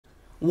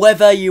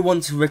Whether you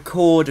want to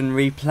record and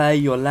replay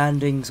your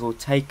landings or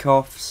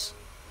takeoffs,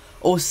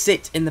 or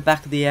sit in the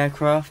back of the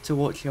aircraft to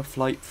watch your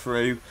flight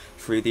through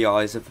the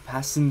eyes of the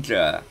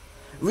passenger,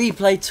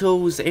 replay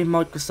tools in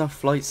Microsoft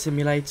Flight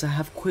Simulator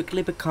have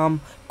quickly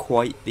become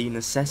quite the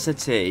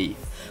necessity.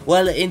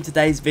 Well, in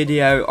today's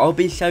video, I'll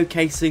be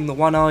showcasing the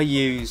one I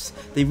use,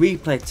 the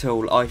replay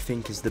tool I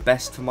think is the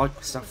best for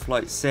Microsoft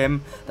Flight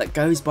Sim, that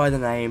goes by the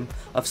name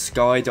of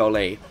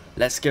SkyDolly.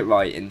 Let's get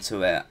right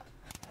into it.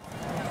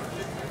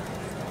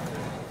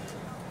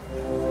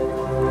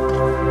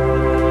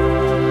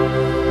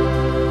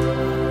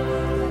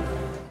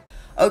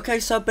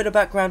 Okay, so a bit of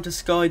background to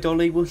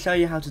SkyDolly. We'll show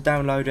you how to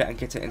download it and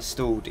get it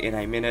installed in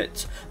a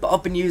minute. But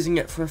I've been using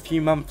it for a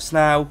few months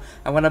now,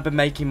 and when I've been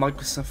making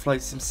Microsoft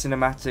Flight Sim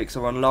cinematics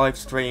or on live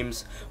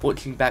streams,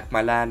 watching back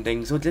my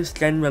landings, or just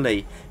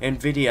generally in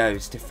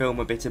videos to film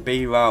a bit of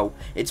B-roll,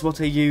 it's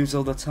what I use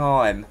all the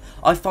time.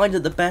 I find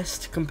it the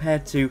best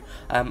compared to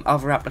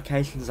other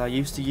applications I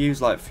used to use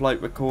like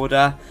Flight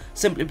Recorder,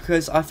 simply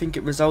because I think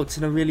it results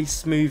in a really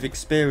smooth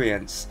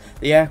experience.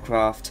 The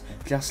aircraft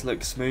just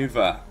looks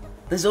smoother.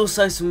 There's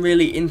also some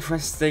really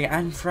interesting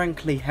and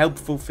frankly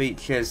helpful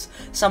features,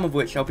 some of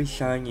which I'll be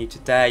showing you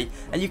today,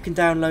 and you can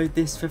download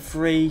this for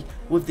free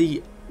with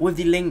the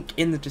link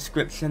in the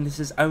description. This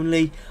is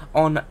only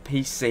on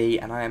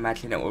PC, and I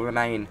imagine it will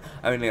remain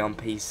only on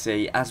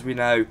PC. As we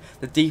know,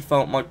 the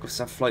default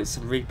Microsoft Flight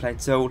Sim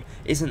replay tool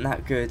isn't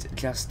that good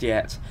just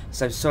yet,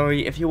 so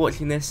sorry if you're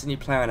watching this and you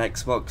play on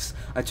Xbox,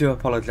 I do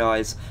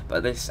apologise,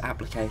 but this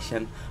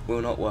application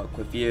will not work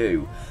with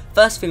you.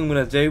 First thing I'm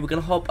going to do, we're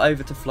going to hop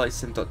over to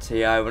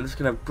flightsim.to. I'm just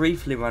going to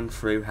briefly run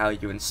through how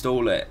you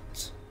install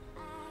it.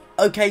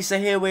 Okay, so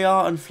here we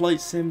are on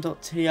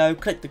flightsim.to.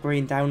 Click the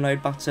green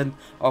download button,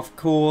 of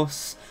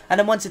course, and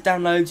then once it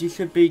downloads you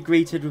should be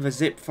greeted with a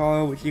zip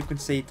file, which you can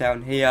see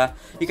down here.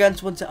 You're going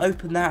to want to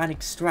open that and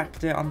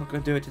extract it. I'm not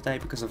going to do it today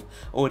because I've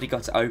already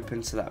got it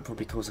open, so that will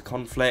probably cause a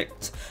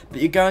conflict. But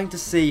you're going to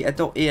see a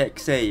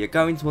 .exe, you're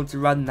going to want to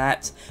run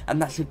that,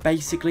 and that should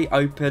basically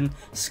open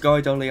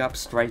SkyDolly up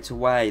straight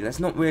away. There's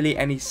not really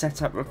any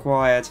setup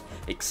required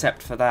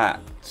except for that.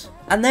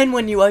 And then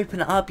when you open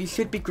it up, you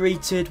should be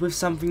greeted with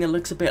something that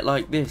looks a bit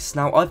like this.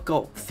 Now, I've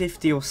got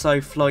 50 or so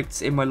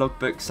flights in my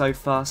logbook so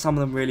far, some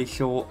of them really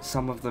short,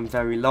 some of them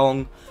very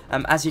long.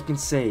 As you can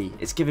see,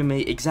 it's giving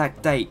me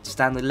exact dates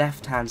down the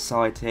left hand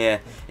side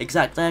here,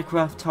 exact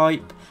aircraft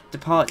type,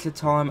 departure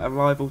time,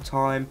 arrival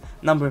time,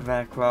 number of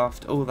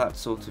aircraft, all that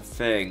sort of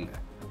thing.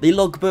 The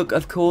logbook,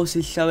 of course,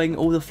 is showing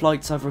all the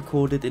flights I've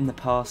recorded in the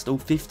past, all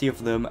 50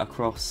 of them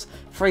across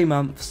 3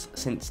 months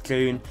since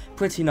June.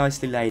 Pretty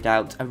nicely laid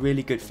out, a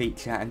really good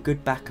feature and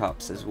good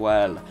backups as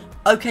well.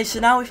 Okay, so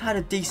now we've had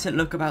a decent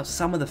look about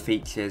some of the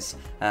features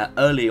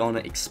early on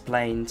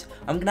explained.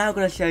 I'm now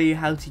going to show you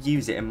how to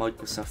use it in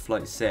Microsoft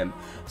Flight Sim.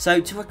 So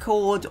to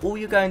record, all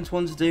you're going to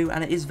want to do,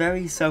 and it is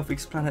very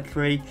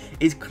self-explanatory,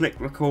 is click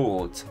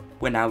record.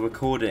 We're now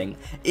recording.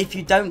 If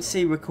you don't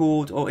see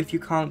record, or if you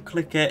can't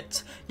click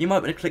it, you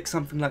might want to click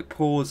something like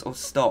pause or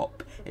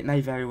stop. It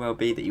may very well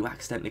be that you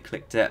accidentally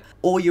clicked it,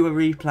 or you were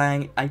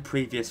replaying a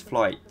previous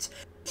flight.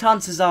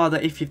 Chances are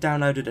that if you've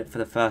downloaded it for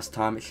the first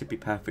time, it should be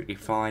perfectly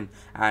fine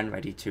and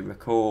ready to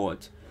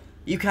record.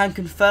 You can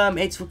confirm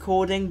it's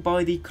recording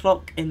by the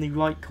clock in the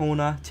right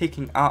corner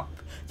ticking up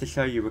to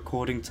show you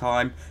recording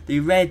time, the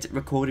red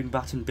recording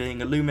button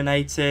being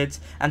illuminated,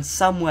 and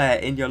somewhere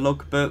in your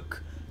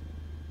logbook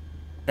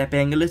there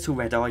being a little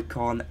red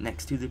icon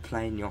next to the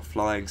plane you're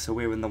flying. So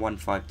we're in the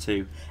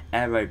 152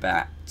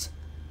 Aerobat.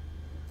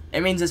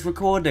 It means it's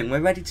recording.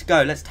 We're ready to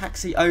go. Let's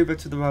taxi over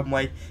to the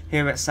runway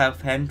here at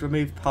Southend.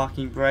 Remove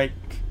parking brake.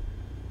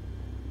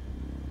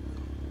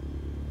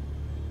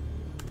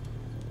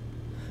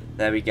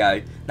 There we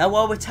go. Now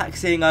while we're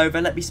taxiing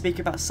over, let me speak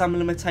about some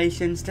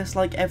limitations. Just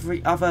like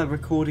every other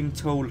recording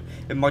tool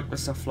in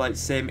Microsoft Flight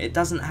Sim, it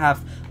doesn't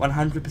have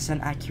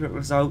 100% accurate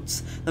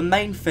results. The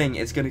main thing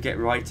it's going to get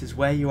right is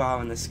where you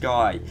are in the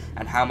sky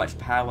and how much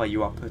power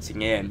you are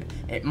putting in.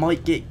 It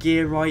might get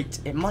gear right,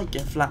 it might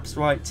get flaps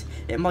right,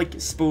 it might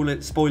get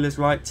spoilers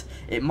right,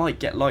 it might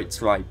get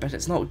lights right, but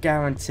it's not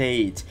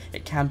guaranteed.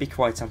 It can be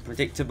quite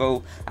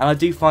unpredictable, and I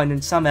do find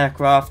in some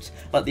aircraft,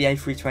 like the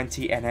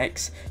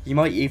A320NX, you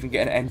might even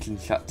get an engine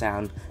shut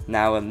down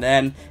now and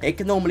then. It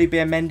can normally be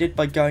amended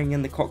by going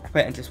in the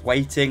cockpit and just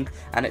waiting,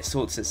 and it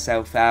sorts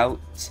itself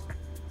out.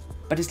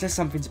 But it's just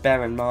something to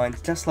bear in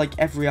mind. Just like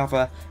every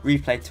other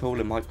replay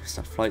tool in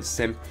Microsoft Flight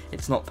Sim,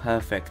 it's not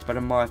perfect, but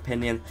in my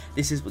opinion,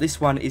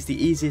 this one is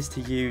the easiest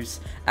to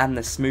use and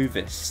the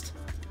smoothest.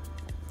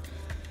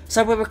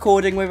 So we're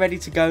recording, we're ready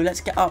to go.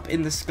 Let's get up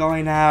in the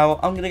sky now.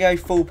 I'm going to go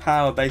full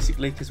power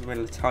basically because we're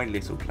in a tiny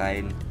little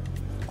plane.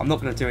 I'm not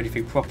going to do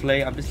anything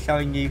properly, I'm just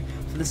showing you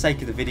for the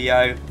sake of the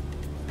video.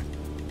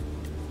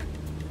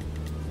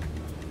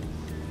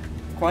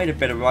 Quite a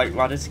bit of right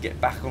rudder to get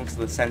back onto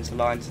the centre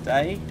line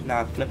today.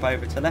 Now flip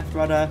over to left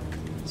rudder.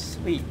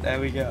 Sweet, there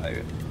we go.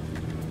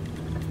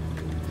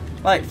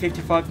 Right,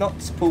 55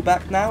 knots, pull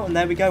back now, and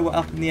there we go, we're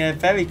up in the air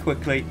very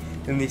quickly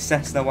in the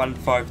Cessna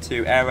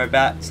 152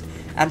 Aerobat.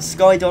 and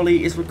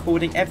SkyDolly is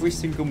recording every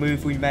single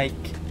move we make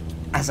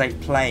as a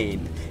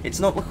plane. It's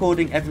not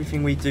recording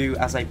everything we do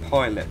as a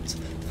pilot.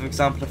 For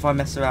example, if I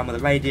mess around with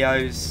the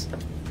radios,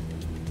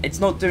 it's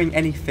not doing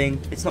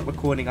anything, it's not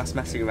recording us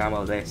messing around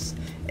with this.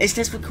 It's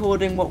just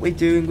recording what we're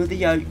doing with the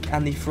yoke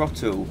and the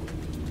throttle.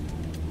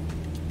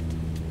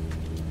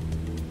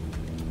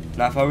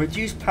 Now if I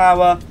reduce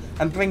power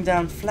and bring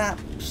down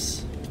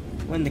flaps,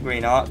 we're in the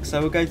green arc,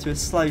 so we'll go to a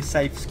slow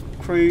safe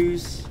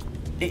cruise.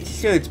 It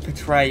should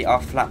portray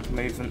our flap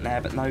movement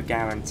there, but no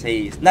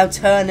guarantees. Now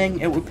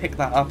turning, it will pick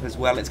that up as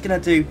well. It's going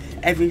to do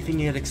everything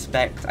you'd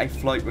expect a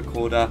flight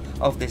recorder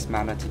of this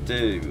manner to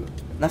do.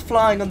 Now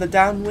flying on the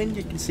downwind,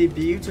 you can see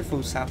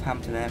beautiful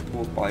Southampton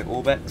Airport by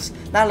Orbex.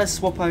 Now let's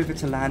swap over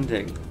to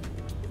landing.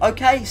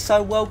 Okay,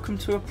 so welcome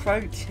to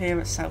approach here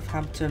at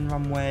Southampton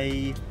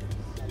runway,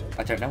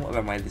 I don't know what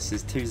runway this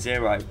is,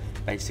 20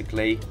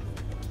 basically.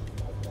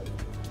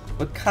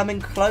 We're coming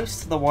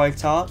close to the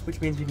white arc,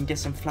 which means we can get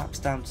some flaps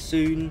down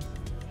soon.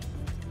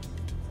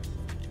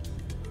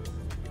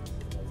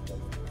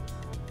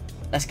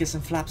 Let's get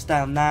some flaps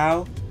down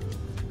now.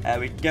 There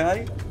we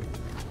go.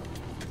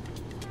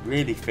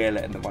 Really feel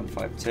it in the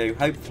 152.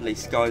 Hopefully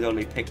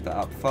SkyDolly picked that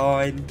up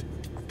fine.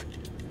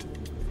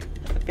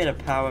 A bit of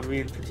power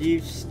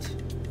reintroduced.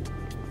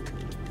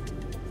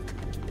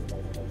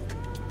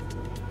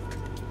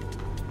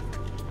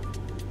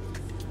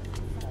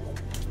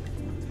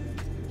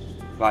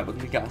 Right, we're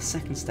going to get our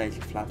second stage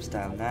of flaps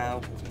down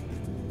now.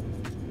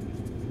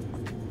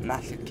 And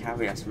that should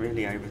carry us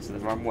really over to the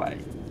runway.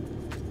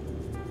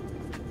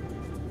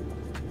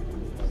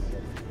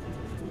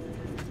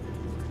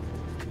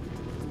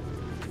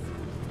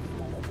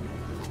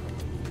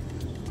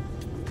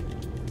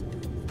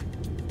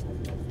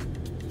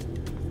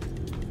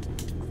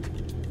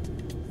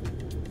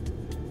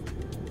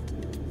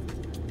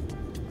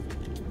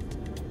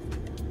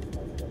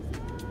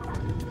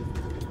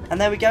 And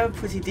there we go, a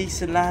pretty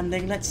decent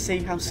landing. Let's see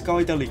how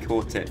SkyDolly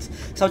caught it.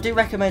 So I do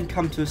recommend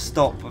come to a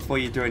stop before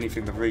you do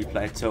anything with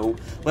replay at all.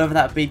 Whether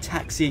that be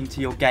taxiing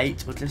to your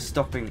gate or just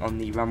stopping on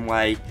the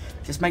runway.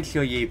 Just make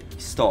sure you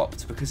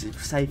stopped because it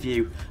will save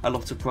you a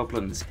lot of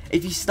problems.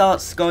 If you start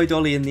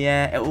SkyDolly in the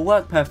air, it will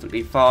work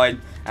perfectly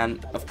fine,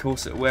 and of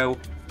course it will.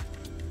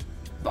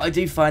 But I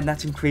do find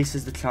that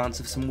increases the chance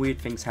of some weird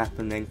things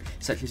happening,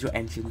 such as your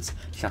engines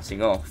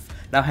shutting off.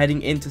 Now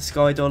heading into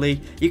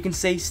SkyDolly, you can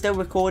see still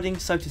recording,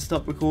 so to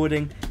stop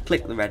recording,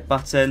 click the red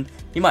button.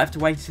 You might have to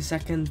wait a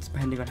second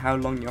depending on how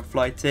long your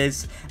flight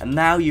is, and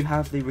now you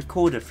have the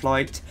recorded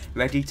flight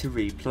ready to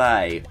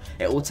replay.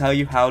 It will tell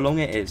you how long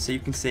it is, so you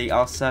can see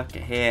our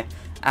circuit here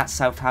at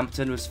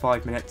Southampton was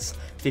 5 minutes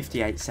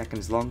 58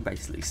 seconds long,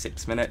 basically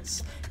 6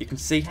 minutes. You can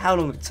see how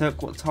long it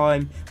took, what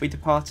time we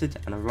departed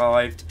and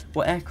arrived,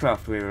 what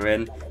aircraft we were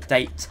in,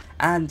 date,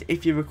 and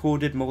if you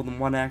recorded more than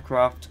one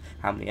aircraft,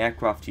 how many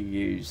aircraft you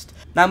used.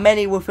 Now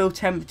many will feel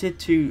tempted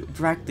to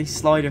drag the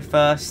slider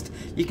first.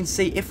 You can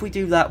see if we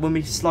do that when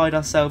we slide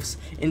ourselves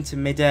into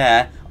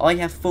mid-air, I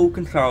have full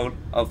control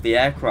of the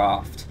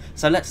aircraft.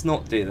 So let's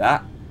not do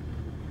that.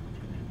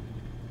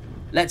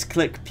 Let's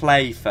click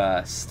play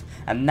first.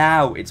 And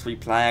now it's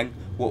replaying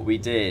what we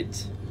did.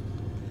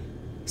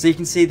 So you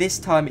can see this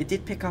time it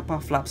did pick up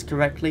our flaps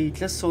correctly,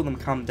 just saw them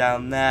come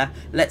down there.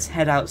 Let's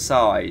head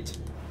outside.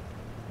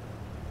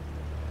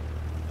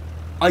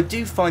 I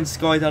do find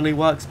SkyDolly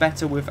works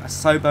better with a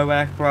Sobo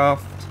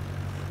aircraft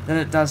than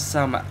it does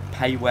some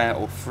payware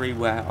or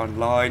freeware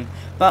online,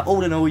 but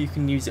all in all you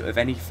can use it with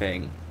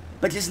anything.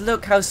 But just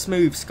look how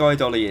smooth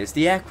SkyDolly is.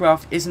 The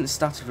aircraft isn't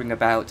stuttering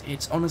about,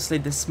 it's honestly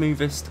the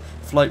smoothest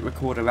flight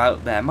recorder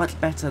out there, much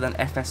better than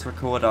FS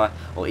Recorder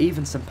or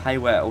even some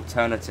payware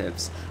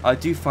alternatives. I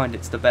do find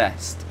it's the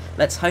best.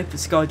 Let's hope that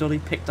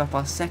SkyDolly picked up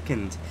our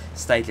second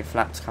stage of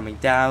flaps coming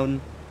down.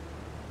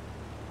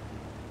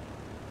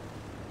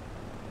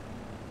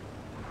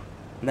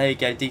 And there you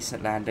go,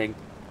 decent landing.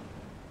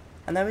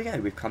 And there we go,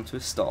 we've come to a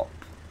stop.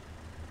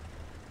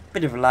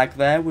 Bit of a lag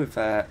there with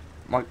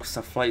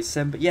Microsoft Flight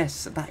Sim, but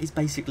yes, that is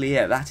basically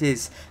it. That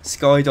is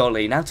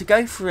SkyDolly. Now to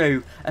go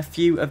through a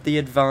few of the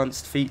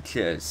advanced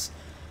features.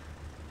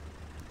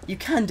 You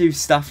can do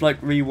stuff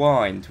like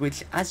rewind,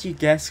 which as you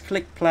guess,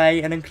 click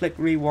play and then click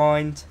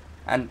rewind.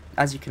 And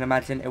as you can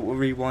imagine, it will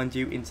rewind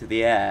you into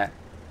the air.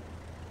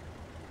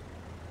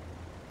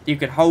 You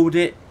can hold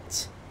it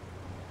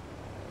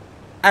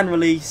and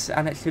release,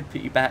 and it should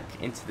put you back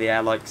into the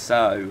air like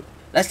so.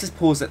 Let's just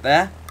pause it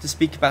there to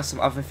speak about some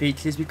other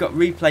features. We've got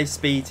replay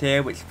speed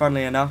here, which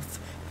funnily enough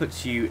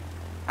puts you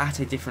at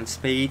a different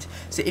speed.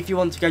 So if you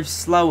want to go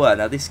slower,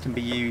 now this can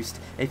be used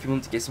if you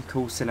want to get some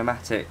cool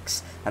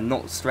cinematics and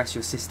not stress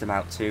your system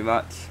out too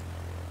much.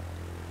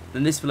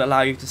 Then this will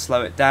allow you to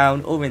slow it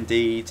down or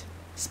indeed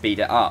speed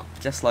it up,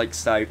 just like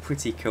so.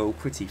 Pretty cool,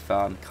 pretty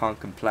fun, can't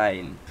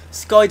complain.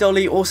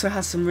 SkyDolly also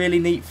has some really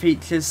neat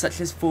features such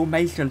as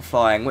formation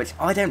flying, which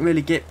I don't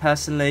really get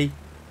personally.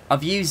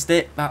 I've used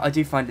it, but I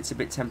do find it's a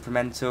bit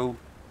temperamental.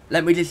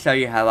 Let me just show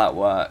you how that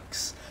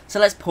works.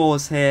 So let's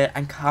pause here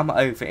and come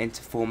over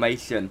into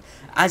formation.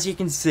 As you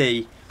can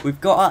see, We've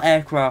got our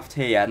aircraft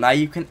here. Now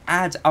you can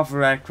add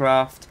other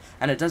aircraft,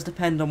 and it does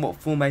depend on what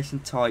formation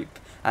type,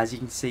 as you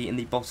can see in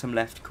the bottom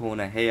left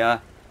corner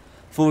here.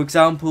 For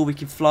example, we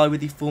can fly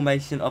with the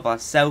formation of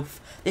ourself.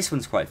 This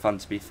one's quite fun,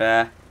 to be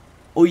fair.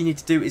 All you need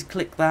to do is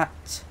click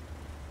that,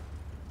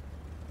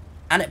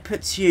 and it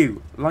puts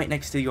you right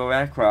next to your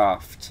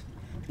aircraft.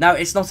 Now,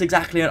 it's not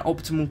exactly an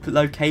optimal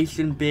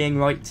location being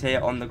right here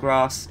on the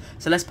grass,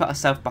 so let's put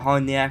ourselves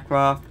behind the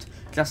aircraft,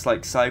 just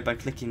like so, by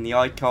clicking the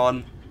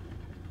icon.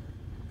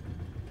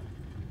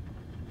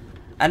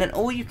 And then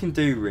all you can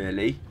do,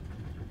 really,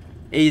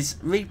 is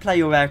replay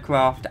your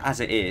aircraft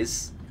as it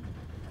is,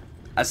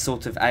 as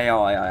sort of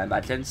AI, I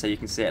imagine, so you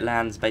can see it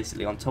lands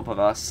basically on top of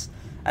us,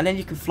 and then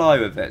you can fly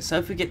with it. So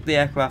if we get the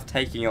aircraft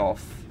taking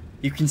off,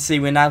 you can see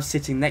we're now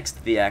sitting next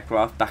to the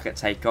aircraft back at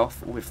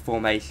takeoff with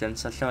formation.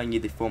 So showing you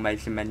the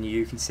formation menu,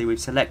 you can see we've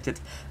selected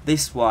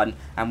this one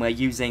and we're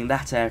using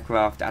that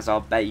aircraft as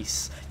our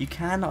base. You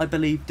can, I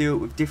believe, do it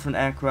with different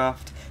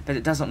aircraft, but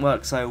it doesn't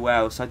work so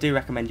well, so I do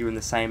recommend you in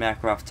the same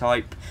aircraft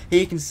type. Here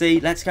you can see,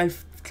 let's go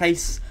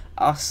place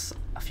us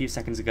a few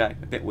seconds ago,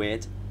 a bit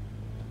weird.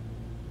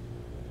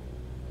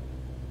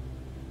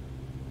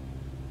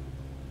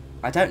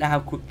 I don't know how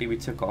quickly we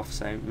took off,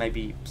 so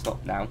maybe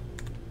stop now.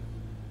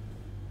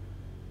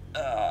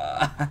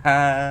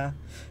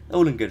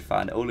 All in good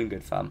fun, all in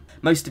good fun.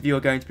 Most of you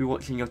are going to be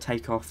watching your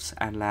takeoffs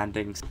and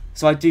landings,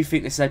 so I do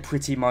think this is a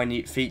pretty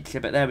minute feature,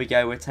 but there we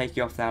go, we're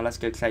taking off now, let's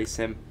go chase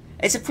him.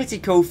 It's a pretty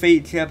cool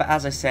feature, but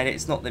as I said,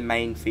 it's not the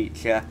main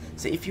feature,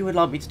 so if you would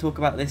like me to talk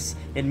about this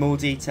in more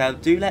detail,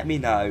 do let me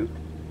know.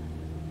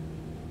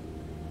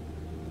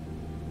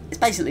 It's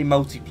basically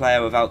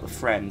multiplayer without the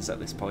friends at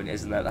this point,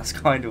 isn't it? That's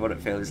kind of what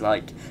it feels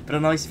like, but a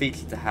nice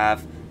feature to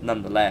have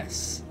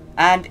nonetheless.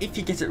 And if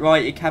you get it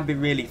right, it can be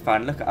really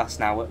fun. Look at us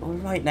now, we're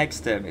right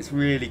next to him. It's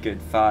really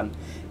good fun.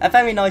 A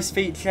very nice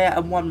feature,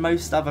 and one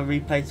most other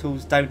replay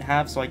tools don't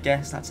have, so I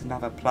guess that's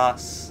another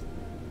plus.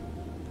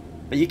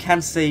 But you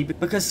can see,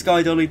 because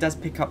SkyDolly does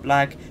pick up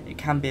lag, it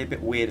can be a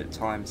bit weird at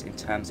times in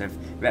terms of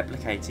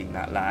replicating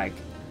that lag.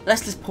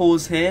 Let's just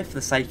pause here for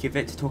the sake of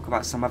it to talk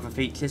about some other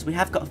features. We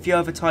have got a few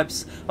other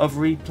types of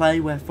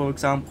replay where, for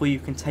example, you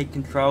can take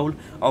control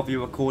of your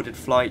recorded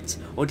flight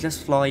or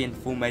just fly in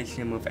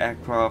formation with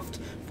aircraft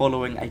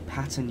following a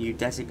pattern you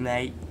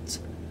designate.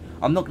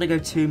 I'm not going to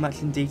go too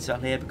much in detail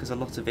here because a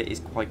lot of it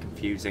is quite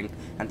confusing,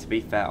 and to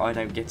be fair, I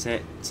don't get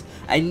it.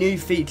 A new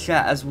feature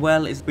as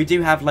well is we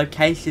do have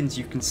locations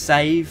you can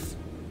save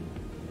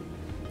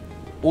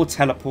or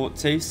teleport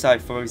to. So,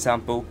 for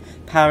example,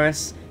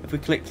 Paris, if we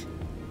click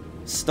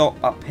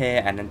stop up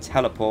here and then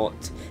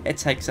teleport, it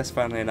takes us,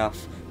 funnily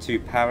enough, to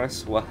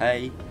Paris. Well,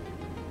 hey,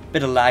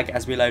 bit of lag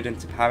as we load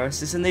into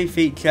Paris. It's a new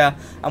feature,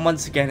 and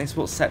once again, it's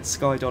what sets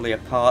SkyDolly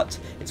apart.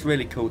 It's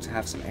really cool to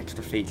have some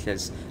extra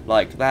features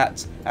like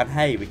that, and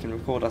hey, we can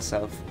record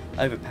ourselves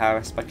over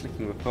Paris by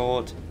clicking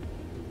record.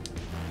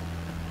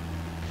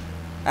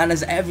 And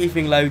as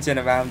everything loads in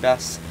around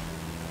us,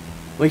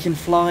 we can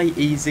fly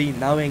easy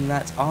knowing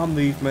that our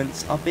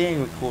movements are being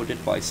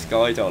recorded by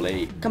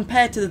SkyDolly.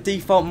 Compared to the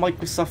default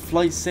Microsoft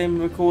Flight Sim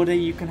recorder,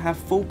 you can have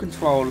full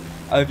control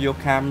over your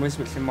cameras,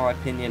 which in my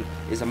opinion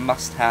is a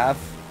must-have.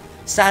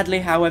 Sadly,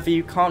 however,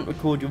 you can't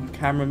record your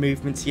camera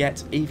movements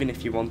yet, even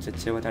if you wanted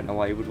to. I don't know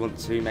why you would want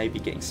to, maybe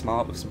getting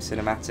smart with some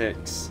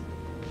cinematics.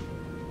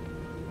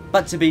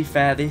 But to be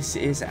fair, this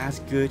is as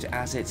good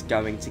as it's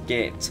going to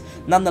get.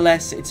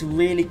 Nonetheless, it's a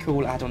really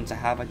cool add-on to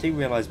have. I do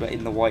realise we're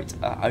in the white,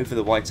 over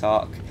the white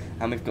arc,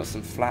 and we've got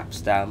some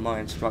flaps down. My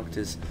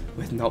instructors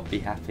would not be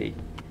happy.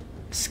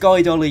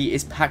 SkyDolly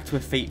is packed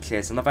with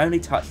features, and I've only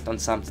touched on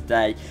some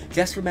today.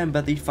 Just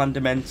remember the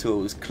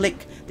fundamentals.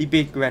 Click the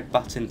big red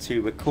button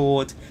to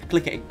record,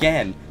 click it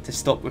again to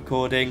stop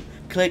recording,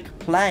 click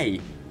play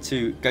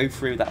to go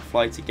through that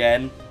flight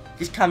again.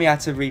 Just coming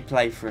out to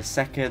replay for a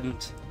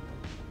second.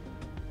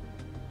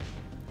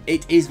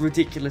 It is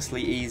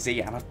ridiculously easy,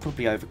 and I've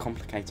probably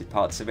overcomplicated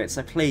parts of it,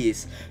 so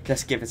please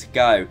just give it a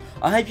go.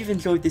 I hope you've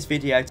enjoyed this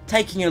video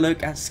taking a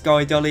look at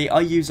SkyDolly.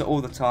 I use it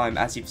all the time,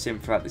 as you've seen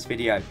throughout this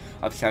video.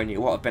 I've shown you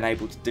what I've been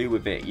able to do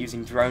with it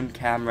using drone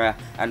camera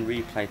and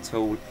replay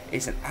tool.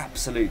 It's an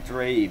absolute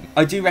dream.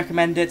 I do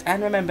recommend it,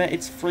 and remember,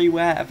 it's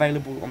freeware,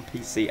 available on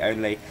PC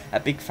only. A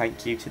big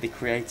thank you to the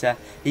creator.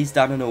 He's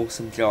done an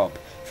awesome job.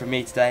 From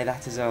me today,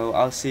 that is all.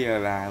 I'll see you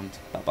around.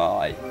 Bye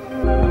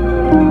bye.